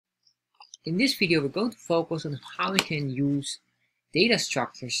In this video, we're going to focus on how we can use data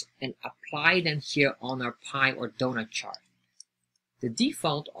structures and apply them here on our pie or donut chart. The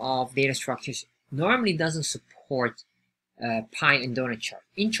default of data structures normally doesn't support pie and donut chart.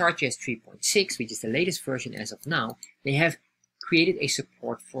 In Chartjs 3.6, which is the latest version as of now, they have created a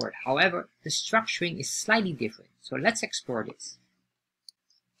support for it. However, the structuring is slightly different. So let's explore this.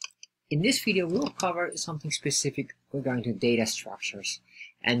 In this video, we will cover something specific regarding to data structures,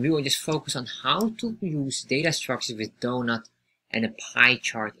 and we will just focus on how to use data structures with Doughnut and a pie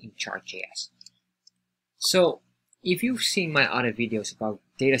chart in Chart.js. So, if you've seen my other videos about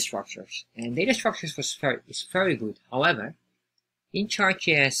data structures, and data structures is very good. However, in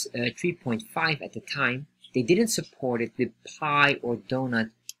Chartjs 3.5 at the time, they didn't support it with pie or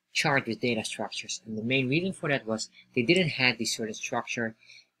donut chart with data structures, and the main reason for that was they didn't have this certain structure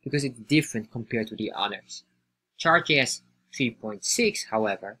because it's different compared to the others. Chartjs 3.6,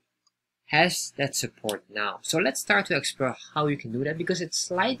 however, has that support now. So let's start to explore how you can do that, because it's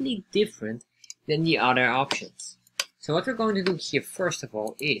slightly different than the other options. So what we're going to do here first of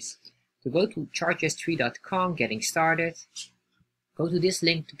all is to go to chartjs3.com, getting started. Go to this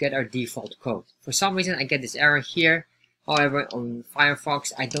link to get our default code. For some reason I get this error here. However, on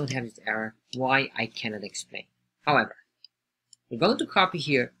Firefox I don't have this error. Why, I cannot explain. However, we're going to copy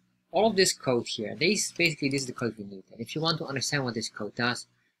here all of this code here. This is the code we need. And if you want to understand what this code does,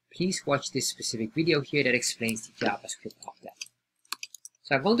 please watch this specific video here that explains the JavaScript of that.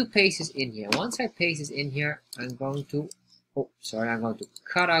 So I'm going to paste this in here. Once I paste this in here, I'm going to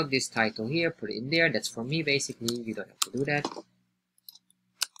cut out this title here, put it in there. That's for me basically. You don't have to do that.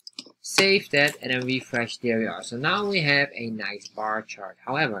 Save that and then refresh. There we are. So now we have a nice bar chart.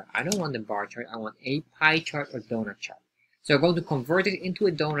 However, I don't want the bar chart. I want a pie chart or donut chart. So I'm going to convert it into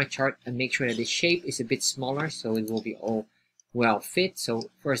a donut chart and make sure that the shape is a bit smaller so it will be all well fit.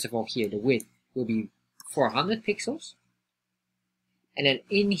 So first of all here, the width will be 400 pixels. And then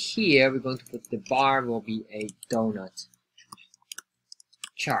in here, we're going to put the bar will be a donut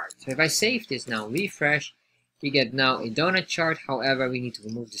chart. So if I save this now, refresh, we get now a donut chart. However, we need to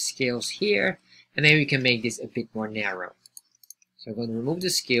remove the scales here, and then we can make this a bit more narrow. So I'm going to remove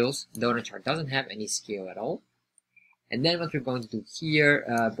the scales. The donut chart doesn't have any scale at all. And then what we're going to do here,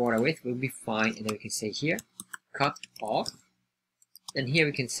 border width will be fine. And then we can say here, cut off. And here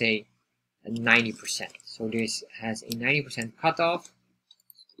we can say 90%. So this has a 90% cutoff.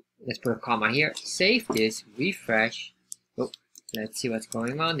 Let's put a comma here. Save this, refresh. Oh, let's see what's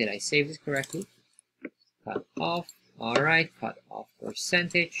going on. Did I save this correctly? Cut off. Alright, cut off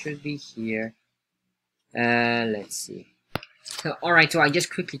percentage should be here. Let's see. So, alright, so I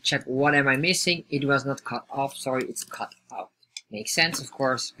just quickly checked what am I missing. It was not cut off, sorry, it's cut out. Makes sense, of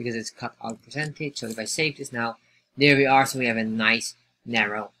course, because it's cut out percentage. So if I save this now, there we are. So we have a nice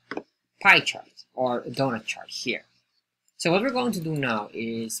narrow pie chart or donut chart here. So what we're going to do now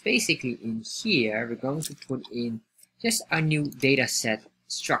is basically in here, we're going to put in just a new data set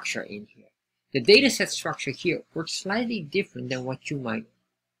structure in here. The data set structure here works slightly different than what you might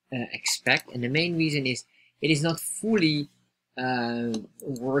expect. And the main reason is it is not fully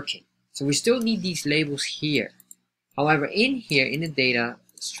working. So we still need these labels here. However, in here, in the data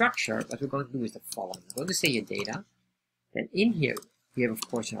structure, what we're going to do is the following. We're going to say your data. Then in here, we have, of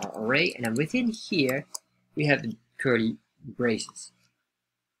course, our array. And then within here, we have the curly braces.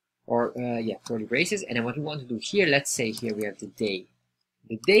 Or, curly braces. And then what we want to do here, let's say here we have the day.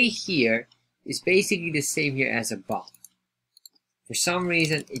 The day here is basically the same here as above. For some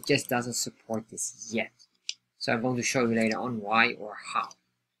reason, it just doesn't support this yet. So I'm going to show you later on why or how.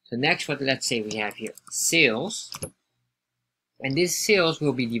 So next, let's say we have here sales. And this sales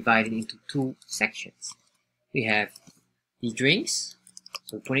will be divided into two sections. We have the drinks.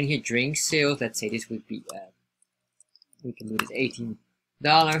 So put in here drinks sales. Let's say this would be, we can do this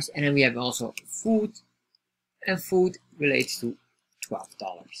 $18. And then we have also food. And food relates to $12.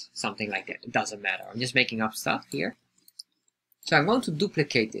 Something like that. It doesn't matter. I'm just making up stuff here. So I'm going to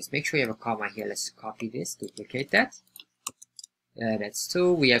duplicate this. Make sure you have a comma here. Let's copy this, duplicate that. That's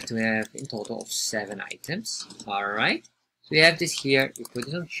 2. We have to have in total of 7 items. Alright. So we have this here. We put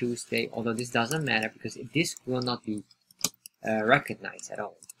this on Tuesday, although this doesn't matter because this will not be recognized at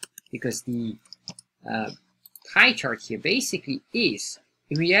all. Because the pie chart here basically is,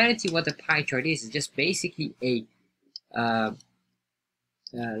 in reality what the pie chart is just basically a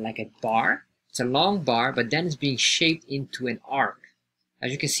like a bar. It's a long bar, but then it's being shaped into an arc.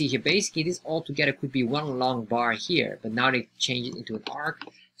 As you can see here, basically this all together could be one long bar here, but now they change it into an arc,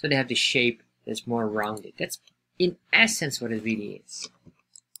 so they have the shape that's more rounded. That's in essence what it really is.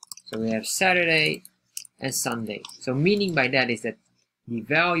 So we have Saturday and Sunday. So meaning by that is that the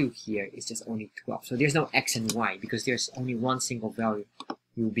value here is just only 12. So there's no x and y because there's only one single value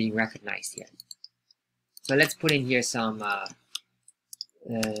being recognized here. So let's put in here some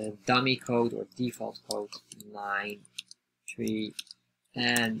dummy code or default code, 9, 3,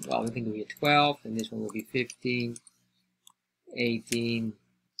 and well, we can do here 12, and this one will be 15, 18,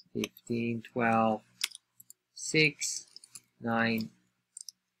 15, 12, 6, 9,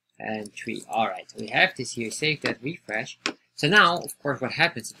 and 3. Alright, so we have this here, save that, refresh. So now, of course, what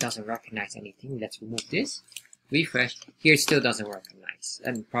happens, it doesn't recognize anything. Let's remove this, refresh. Here it still doesn't recognize,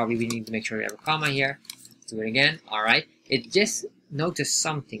 and probably we need to make sure we have a comma here. Let's do it again. Alright, it just noticed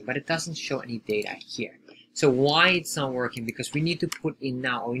something, but it doesn't show any data here. So why it's not working? Because we need to put in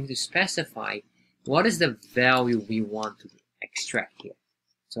now, or we need to specify what is the value we want to extract here.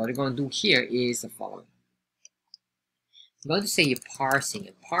 So what we're going to do here is the following. I'm going to say parsing,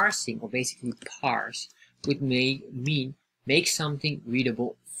 and parsing, or basically parse, would mean make something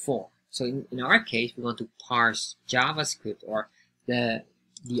readable for. So in our case, we want to parse JavaScript or the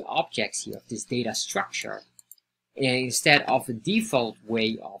objects here of this data structure. And instead of the default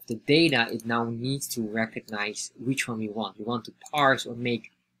way of the data, it now needs to recognize which one we want. We want to parse or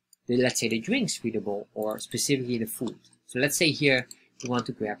make let's say the drinks readable, or specifically the food. So let's say here we want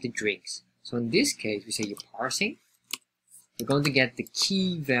to grab the drinks. So in this case, we say you're parsing. We're going to get the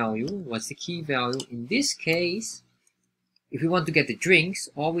key value. What's the key value? In this case, if we want to get the drinks,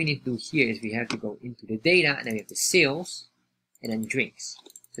 all we need to do here is we have to go into the data, and then we have the sales, and then drinks.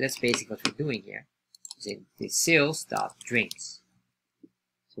 So that's basically what we're doing here. Say the sales.drinks.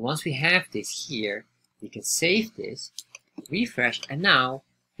 So once we have this here, we can save this, refresh, and now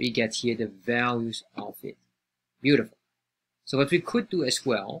we get here the values of it. Beautiful. So what we could do as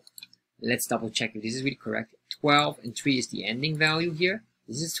well, let's double check if this is really correct. 12 and 3 is the ending value here.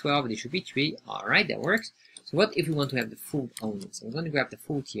 This is 12, and this should be 3. Alright, that works. So what if we want to have the food only? So I'm going to grab the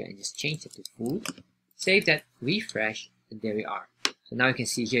food here and just change it to food. Save that, refresh, and there we are. So now you can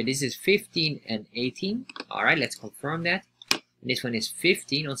see here, this is 15 and 18. Alright, let's confirm that. And this one is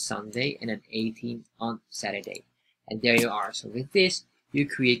 15 on Sunday and then 18 on Saturday. And there you are. So with this, you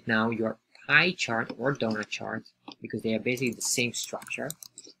create now your pie chart or donut chart, because they are basically the same structure.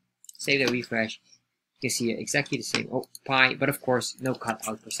 Save the refresh. You can see exactly the same pie, but of course no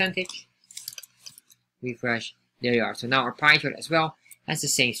cutout percentage. Refresh. There you are. So now our pie chart as well has the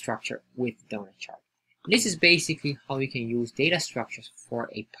same structure with the donut chart. And this is basically how you can use data structures for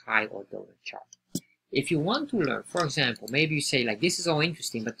a pie or donut chart. If you want to learn, for example, maybe you say like, this is all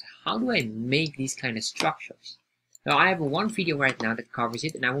interesting, but how do I make these kind of structures? Now I have one video right now that covers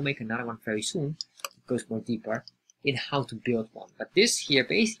it, and I will make another one very soon. It goes more deeper in how to build one. But this here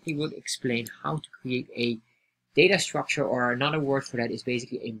basically would explain how to create a data structure, or another word for that is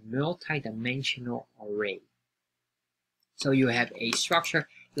basically a multi-dimensional array. So you have a structure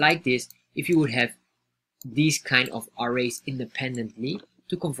like this if you would have these kind of arrays independently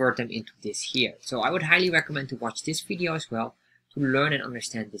to convert them into this here. So I would highly recommend to watch this video as well to learn and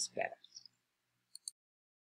understand this better.